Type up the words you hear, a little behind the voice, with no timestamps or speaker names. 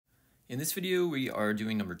In this video, we are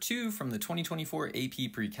doing number 2 from the 2024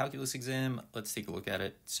 AP Precalculus exam. Let's take a look at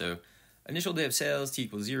it. So, initial day of sales t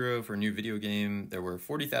equals 0 for a new video game. There were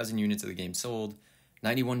 40,000 units of the game sold.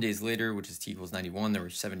 91 days later, which is t equals 91, there were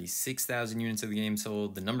 76,000 units of the game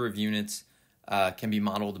sold. The number of units can be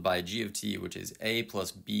modeled by g of t, which is a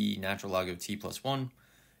plus b natural log of t plus 1.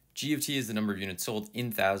 G of t is the number of units sold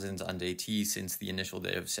in thousands on day t since the initial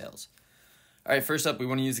day of sales. All right, first up, we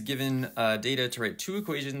want to use the given data to write two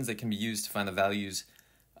equations that can be used to find the values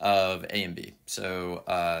of A and B. So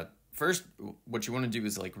first, what you want to do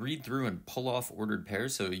is like read through and pull off ordered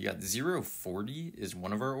pairs. So you got 0, 40 is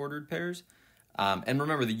one of our ordered pairs. And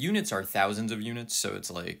remember, the units are thousands of units, so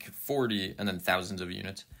it's like 40 and then thousands of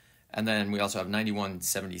units. And then we also have 91,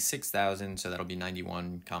 76,000, so that'll be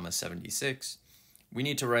 91, 76. We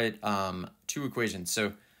need to write two equations.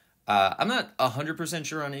 So I'm not 100%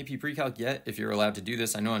 sure on AP Precalc yet if you're allowed to do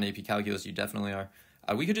this. I know on AP Calculus you definitely are.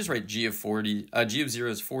 We could just write g of 0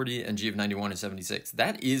 is 40 and g of 91 is 76.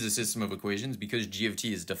 That is a system of equations because g of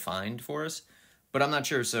t is defined for us, but I'm not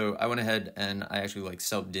sure. So I went ahead and I actually like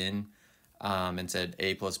subbed in and said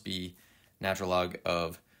a plus b natural log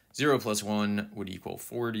of 0 plus 1 would equal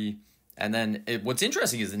 40. And then what's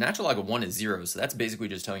interesting is the natural log of 1 is 0, so that's basically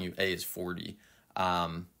just telling you a is 40.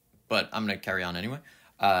 But I'm going to carry on anyway.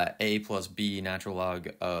 A plus b natural log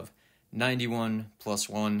of 91 plus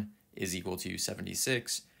 1 is equal to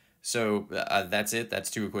 76. So that's it.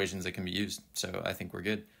 That's two equations that can be used. So I think we're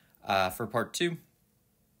good. For part 2,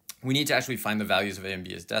 we need to actually find the values of a and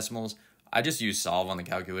b as decimals. I just used solve on the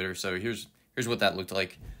calculator. So here's what that looked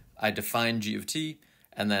like. I defined g of t,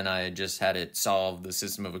 and then I just had it solve the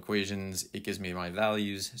system of equations. It gives me my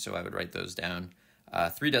values, so I would write those down.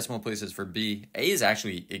 3 decimal places for b. A is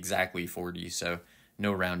actually exactly 40, so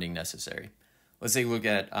no rounding necessary. Let's take a look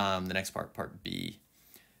at the next part, part B.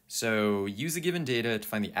 So use the given data to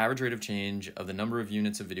find the average rate of change of the number of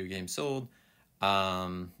units of video games sold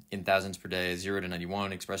in thousands per day, 0 to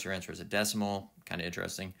 91. Express your answer as a decimal. Kind of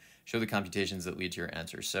interesting. Show the computations that lead to your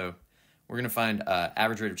answer. So we're going to find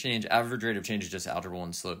average rate of change. Average rate of change is just algebra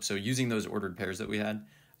 1 slope. So using those ordered pairs that we had,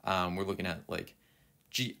 we're looking at like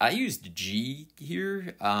G. I used G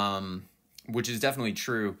here, which is definitely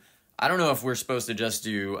true. I don't know if we're supposed to just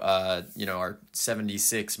do, our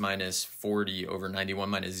 76 minus 40 over 91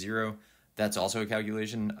 minus 0. That's also a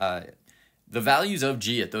calculation. The values of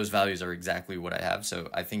G at those values are exactly what I have, so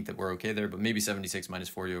I think that we're okay there, but maybe 76 minus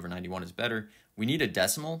 40 over 91 is better. We need a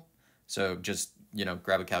decimal, so just,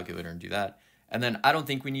 grab a calculator and do that. And then I don't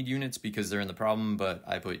think we need units because they're in the problem, but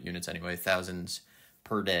I put units anyway. Thousands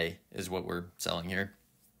per day is what we're selling here.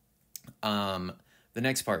 The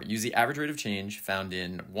next part, use the average rate of change found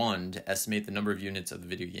in 1 to estimate the number of units of the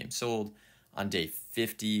video game sold. On day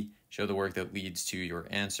 50, show the work that leads to your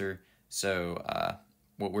answer. So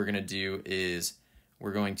what we're going to do is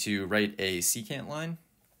we're going to write a secant line.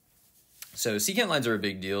 So secant lines are a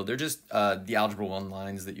big deal. They're just the algebra 1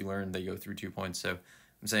 lines that you learn. They go through 2 points. So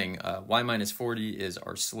I'm saying y minus 40 is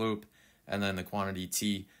our slope, and then the quantity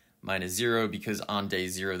t minus 0, because on day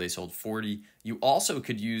 0 they sold 40. You also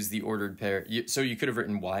could use the ordered pair. So you could have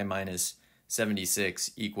written y minus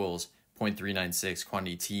 76 equals 0.396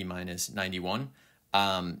 quantity t minus 91.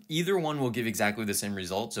 Either one will give exactly the same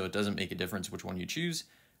result, so it doesn't make a difference which one you choose.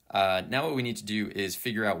 Now what we need to do is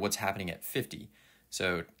figure out what's happening at 50.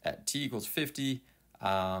 So at t equals 50,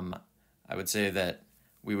 I would say that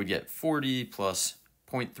we would get 40 plus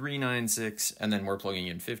 0.396, and then we're plugging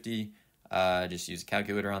in 50. Just use a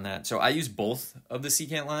calculator on that. So I use both of the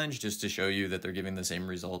secant lines just to show you that they're giving the same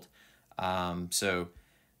result. So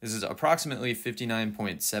this is approximately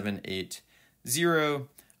 59.780.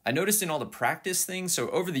 I noticed in all the practice things, so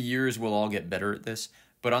over the years we'll all get better at this,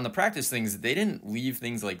 but on the practice things, they didn't leave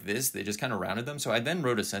things like this. They just kind of rounded them. So I then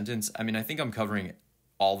wrote a sentence. I mean, I think I'm covering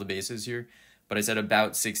all the bases here, but I said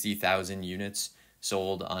about 60,000 units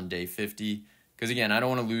sold on day 50. Because again, I don't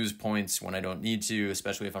want to lose points when I don't need to,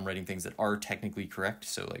 especially if I'm writing things that are technically correct.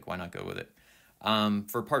 So like, why not go with it?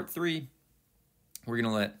 For part 3, we're going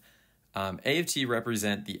to let A of t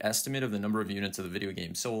represent the estimate of the number of units of the video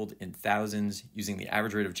game sold in thousands using the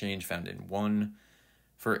average rate of change found in 1.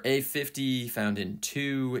 For A 50 found in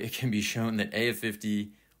 2, it can be shown that A of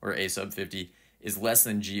 50 or A sub 50 is less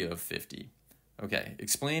than G of 50. Okay,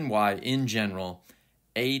 explain why in general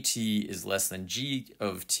AT is less than G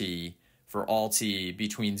of t for all t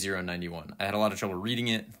between 0 and 91. I had a lot of trouble reading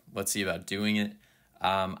it. Let's see about doing it.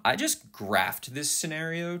 I just graphed this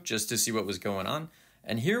scenario just to see what was going on.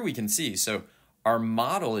 And here we can see, so our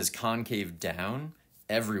model is concave down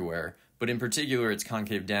everywhere, but in particular, it's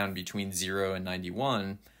concave down between 0 and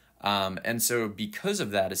 91. And so because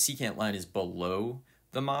of that, a secant line is below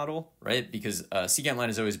the model, right? Because secant line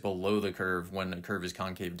is always below the curve when the curve is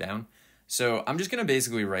concave down. So I'm just going to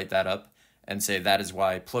basically write that up and say that is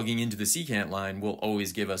why plugging into the secant line will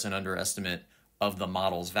always give us an underestimate of the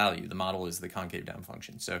model's value. The model is the concave down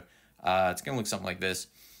function. So it's going to look something like this.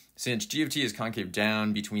 Since g of t is concave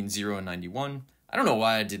down between 0 and 91, I don't know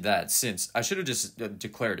why I did that since. I should have just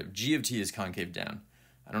declarative. G of t is concave down.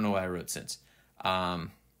 I don't know why I wrote since. The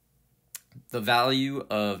value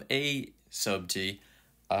of a sub t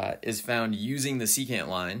is found using the secant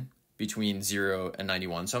line between 0 and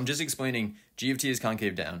 91. So I'm just explaining g of t is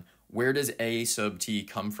concave down. Where does a sub t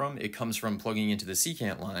come from? It comes from plugging into the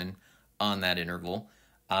secant line on that interval.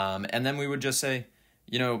 And then we would just say,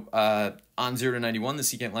 you know, on 0 to 91, the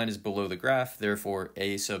secant line is below the graph. Therefore,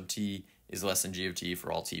 a sub t is less than g of t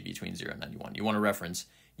for all t between 0 and 91. You want to reference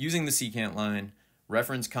using the secant line,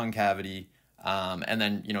 reference concavity, and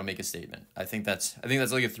then, you know, make a statement. I think that's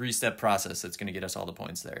like a 3-step process that's going to get us all the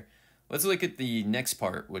points there. Let's look at the next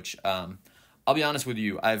part, which I'll be honest with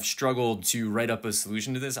you, I've struggled to write up a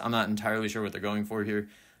solution to this. I'm not entirely sure what they're going for here.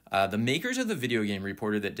 The makers of the video game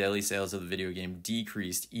reported that daily sales of the video game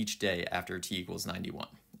decreased each day after t equals 91.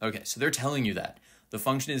 Okay, so they're telling you that. The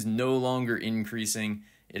function is no longer increasing,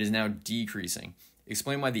 it is now decreasing.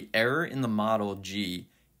 Explain why the error in the model g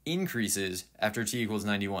increases after t equals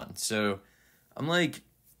 91. So I'm like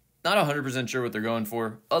not 100% sure what they're going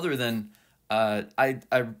for, other than I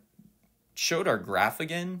showed our graph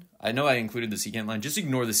again. I know I included the secant line. Just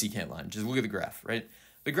ignore the secant line. Just look at the graph, right?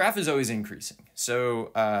 The graph is always increasing.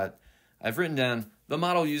 So I've written down the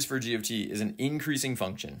model used for g of t is an increasing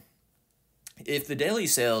function. If the daily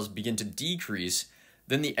sales begin to decrease,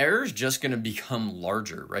 then the error is just going to become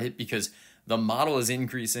larger, right? Because the model is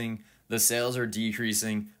increasing, the sales are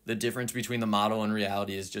decreasing, the difference between the model and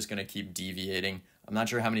reality is just going to keep deviating. I'm not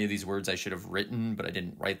sure how many of these words I should have written, but I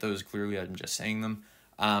didn't write those clearly. I'm just saying them.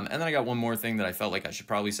 And then I got one more thing that I felt like I should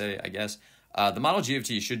probably say, I guess. The model g of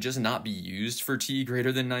t should just not be used for t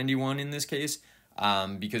greater than 91 in this case,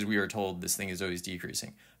 because we are told this thing is always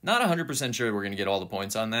decreasing. Not 100% sure we're going to get all the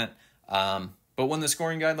points on that, but when the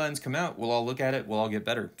scoring guidelines come out, we'll all look at it, we'll all get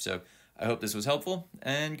better. So I hope this was helpful,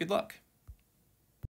 and good luck.